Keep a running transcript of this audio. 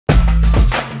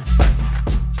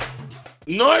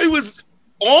Nore was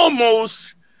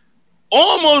almost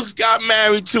got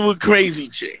married to a crazy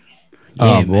chick.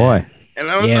 Oh boy. And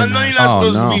I know you're not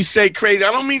supposed to be say crazy. I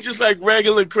don't mean just like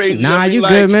regular crazy. Nah, I mean you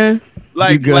like, good, man.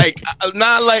 Like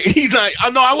not like he's like. I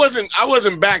know I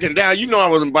wasn't backing down. You know I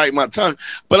wasn't biting my tongue.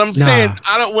 But I'm saying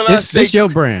I don't. When I say this your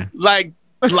brand, like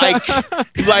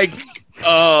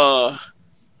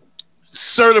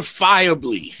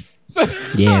certifiably.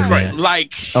 Yeah, right.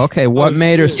 Like okay, what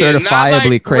made her certifiably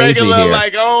like crazy regular, here?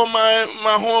 Like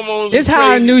my hormones. It's how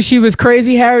crazy. I knew she was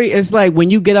crazy, Harry. It's like when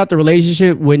you get out the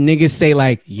relationship, when niggas say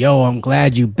like, "Yo, I'm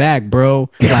glad you back, bro."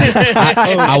 Like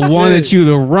I wanted you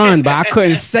to run, but I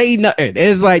couldn't say nothing.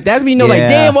 It's like that's me. Like,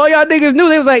 damn, all y'all niggas knew.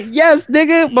 They was like, "Yes,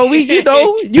 nigga," but we,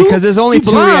 you because there's only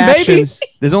two blind, reactions.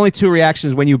 Baby. There's only two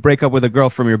reactions when you break up with a girl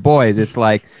from your boys. It's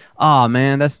like, oh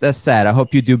man, that's sad. I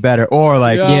hope you do better. Or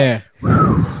like,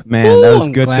 man, that was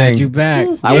a good thing. You back.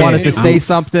 I wanted to say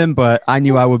something, but I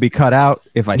knew I would be cut out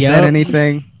if I said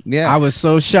anything. Yeah, I was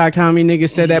so shocked how many niggas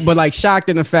said that, but like shocked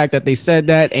in the fact that they said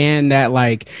that and that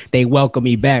like they welcomed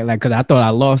me back, like because I thought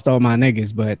I lost all my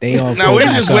niggas, but they all. Now we're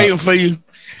just waiting for you.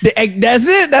 That's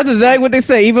it. That's exactly what they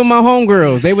say. Even my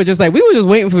homegirls, they were just like, we were just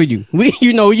waiting for you.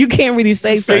 You can't really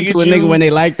say something to a nigga when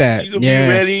they like that. You be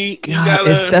ready.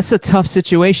 That's a tough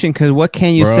situation because what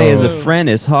can you say as a friend?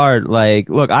 It's hard. Like,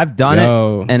 look, I've done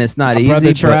it, and it's not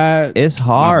easy. But it's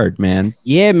hard, man.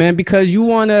 Yeah, man, because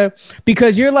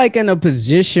you're like in a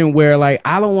position where like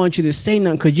I don't want you to say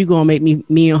nothing because you're gonna make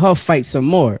me and her fight some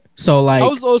more. So like, I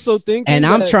was also thinking, and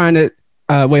I'm trying to.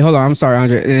 Wait, hold on. I'm sorry,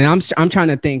 Andre. And I'm trying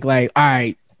to think like, all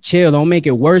right, chill. Don't make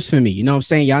it worse for me. You know what I'm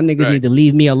saying? Y'all niggas need to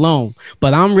leave me alone.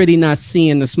 But I'm really not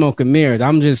seeing the smoke and mirrors.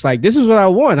 I'm just like, this is what I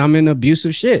want. I'm in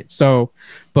abusive shit. So,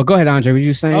 but go ahead, Andre. What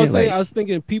you saying? I was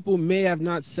thinking people may have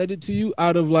not said it to you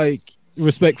out of like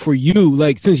respect for you.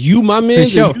 Like since you my man,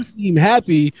 you seem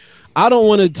happy. I don't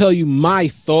want to tell you my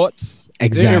thoughts.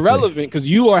 Exactly. They're irrelevant because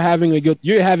you're having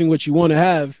what you want to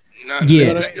have. Let me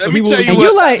tell you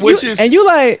you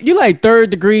like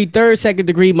third, second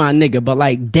degree, my nigga. But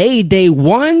like day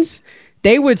ones,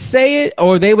 they would say it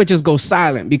or they would just go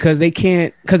silent because they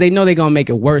can't, because they know they're gonna make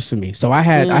it worse for me. So I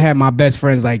had my best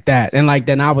friends like that, and like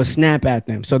then I would snap at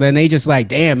them. So then they just like,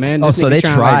 damn, man. So they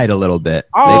tried a little bit.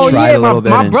 Oh yeah,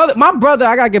 my brother,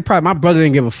 I gotta get pride. My brother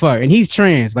didn't give a fuck, and he's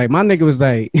trans. Like my nigga was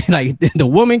like, like the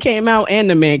woman came out and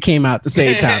the man came out at the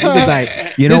same time. He was like,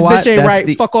 you know this what? Bitch ain't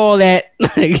right. Fuck all that.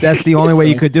 That's the only way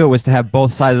you could do it was to have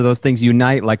both sides of those things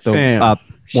unite, like the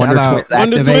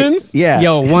Wonder Twins. Yeah.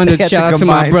 Yo, Wonder, shout out to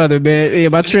my brother, man. Yeah,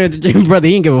 my transgender brother,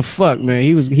 he didn't give a fuck, man.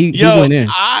 He went in.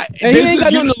 And he ain't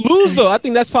got nothing to lose though. I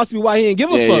think that's possibly why he didn't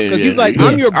give a fuck. Because he's like,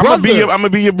 I'm your brother. I'm gonna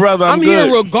be your brother. I'm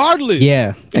here regardless.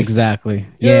 Yeah, exactly.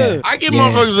 Yeah. I get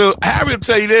motherfuckers. Harry will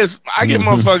tell you this. I get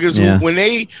motherfuckers who, when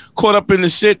they caught up in the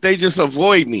shit, they just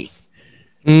avoid me.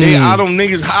 I don't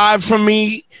niggas hide from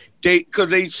me.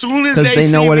 Because as soon as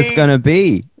they know see what me, it's gonna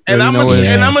be. And I'm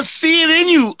gonna see it in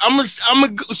you. As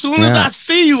soon as I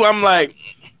see you, I'm like,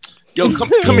 yo, come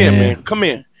here, man. Come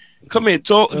here.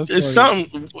 Talk. It's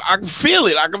something. I can feel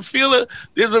it.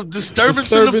 There's a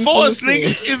disturbance in the force, nigga.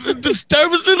 It's a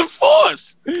disturbance in the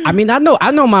force. I mean, I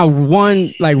know my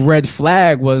one like red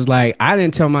flag was like I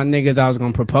didn't tell my niggas I was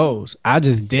gonna propose. I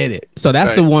just did it. So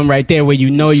that's the one right there where you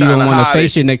know you don't want to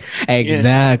face your nigga.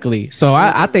 Exactly. Yeah. So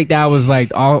I think that was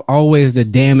like always the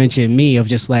damage in me of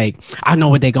just like I know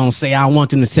what they gonna say. I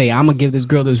want them to say I'm gonna give this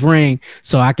girl this ring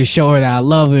so I can show her that I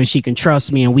love her and she can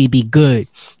trust me and we be good.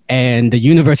 And the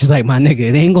universe is like, my nigga,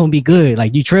 it ain't gonna be good.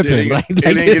 Like you tripping.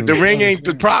 The ring ain't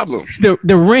the problem.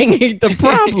 The ring ain't the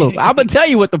problem. I'm gonna tell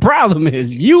you what the problem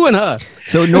is. You and her.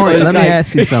 So Nore, let me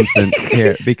ask you something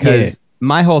here, because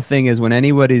my whole thing is when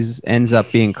anybody ends up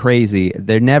being crazy,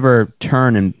 they're never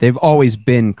turning. They've always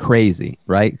been crazy,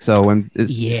 right? So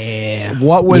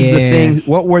what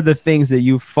were the things that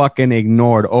you fucking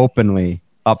ignored openly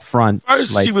up front?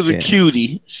 First, she was a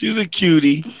cutie. She's a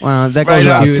cutie. Well, that goes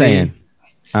without saying.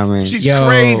 I mean, she's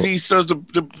crazy, so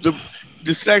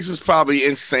the sex is probably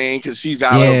insane because she's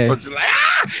out of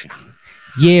like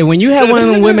Yeah, when you have one of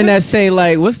them women that say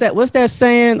like, what's that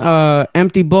saying?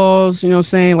 Empty balls, you know what I'm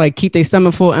saying? Like keep their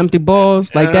stomach full, empty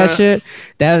balls, like that shit.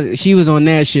 That she was on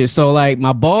that shit. So like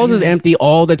my balls is empty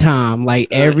all the time, like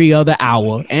every other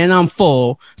hour, and I'm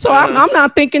full. So I'm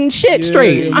not thinking shit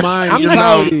straight. I'm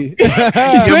not.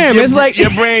 It's like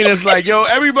your brain is like, yo,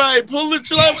 everybody pull the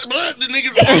the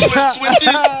niggas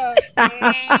switches.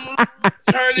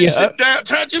 Turn this shit down.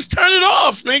 Just turn it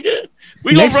off, nigga.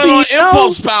 We gonna run on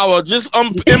impulse power, just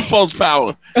impulse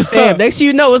power. Damn, next thing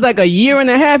you know, it's like a year and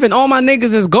a half, and all my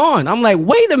niggas is gone. I'm like,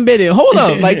 wait a minute, hold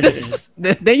up, like this.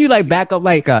 Then you like back up,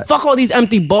 like fuck all these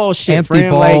empty ball shit. Empty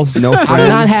balls, no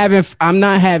friends. I'm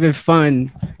not having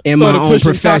fun in my own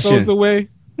profession. Tacos away.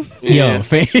 Yo,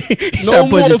 no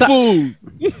more food.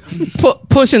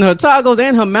 Pushing her tacos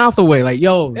and her mouth away. Like,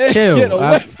 yo, chill.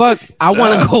 I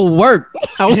want to go work.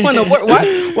 I want to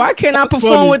work. Why can't I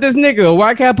perform with this nigga?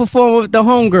 Why can't I perform with the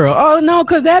homegirl? Oh no,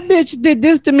 cause that bitch did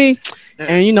this to me,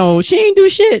 and you know she ain't do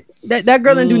shit. That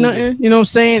girl didn't do nothing. You know what I'm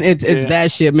saying? It's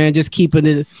that shit, man. Just keeping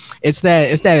it. It's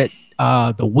that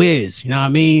the whiz. You know what I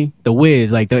mean? The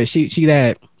whiz. Like she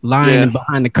that lying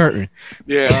behind the curtain.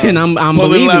 Yeah, and I'm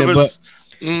believing it, but.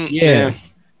 Yeah.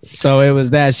 So it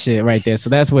was that shit right there. So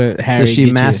that's what Harry. So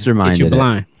she masterminded you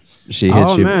blind. She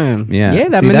hit you. Man. Yeah.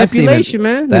 That manipulation,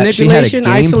 man. Manipulation,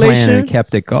 isolation, and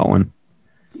kept it going.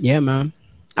 Yeah, man.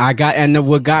 And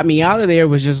what got me out of there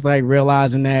was just like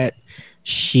realizing that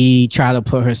she tried to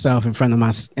put herself in front of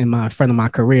my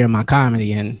career, my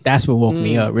comedy, and that's what woke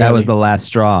me up. Really. That was the last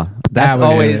straw. That's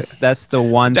the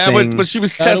one thing. But she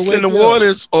was testing the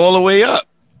waters all the way up.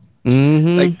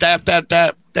 Mm-hmm. Like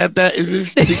that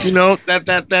is this, you know,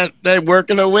 that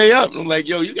working her way up. I'm like,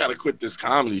 yo, you gotta quit this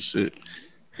comedy shit.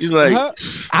 He's like,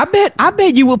 I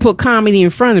bet you would put comedy in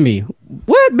front of me.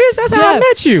 What, bitch? That's how I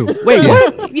met you. Wait,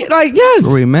 what? Like, yes,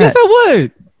 yes, I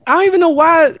would. I don't even know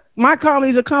why my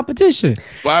comedy's a competition.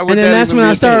 Why would and then that that's even when be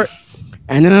I a start. thing?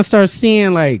 And then I start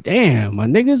seeing like, damn, my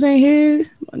niggas ain't here.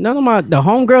 None of the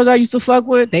homegirls I used to fuck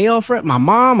with, they all friend. My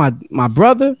mom, my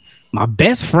brother, my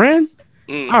best friend.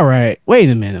 All right, wait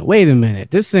a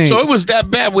minute. This ain't. So it was that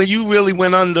bad where you really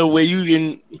went under, where you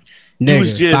didn't. Nigga, you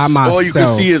was just all you could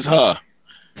see is her.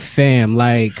 Fam,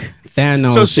 like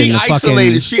Thanos. So she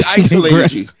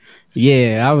isolated you.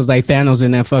 Yeah, I was like Thanos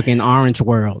in that fucking orange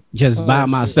world, just by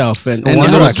myself. And I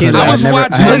was watching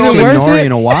Nore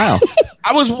in a while.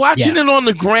 I was watching it on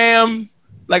the gram.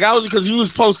 Like I was, because you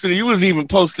was posting it. You was even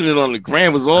posting it on the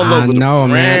gram. It was all over the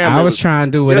gram. Man. I was trying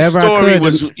to do whatever I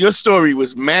could. Your story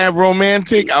was mad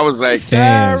romantic. I was like,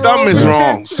 something is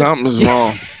wrong. Something is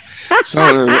wrong.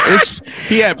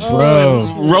 He had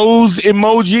rose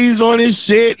emojis on his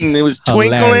shit, and it was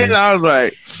twinkling. I was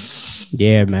like,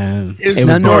 yeah, man.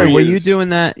 Nore, were you doing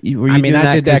that? I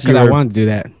did that because I wanted to do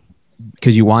that.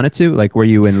 Because you wanted to? Like, were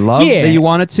you in love that you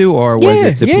wanted to, or was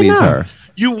it to please her?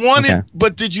 You wanted,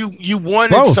 but did you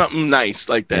wanted something nice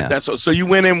like that? Yeah. That's what, so you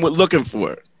went in with looking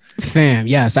for it. Fam,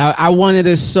 yes. I wanted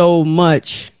it so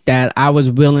much that I was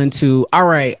willing to, all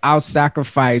right, I'll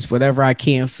sacrifice whatever I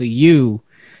can for you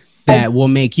that will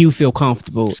make you feel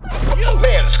comfortable. Young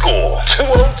man score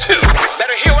 202.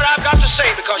 Better hear what I've got to say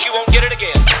because you won't get it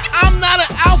again. I'm not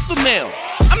an alpha male.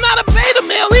 I'm not a beta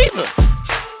male either.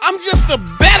 I'm just a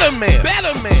better man.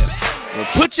 Well,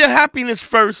 put your happiness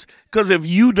first, because if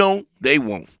you don't, they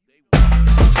won't.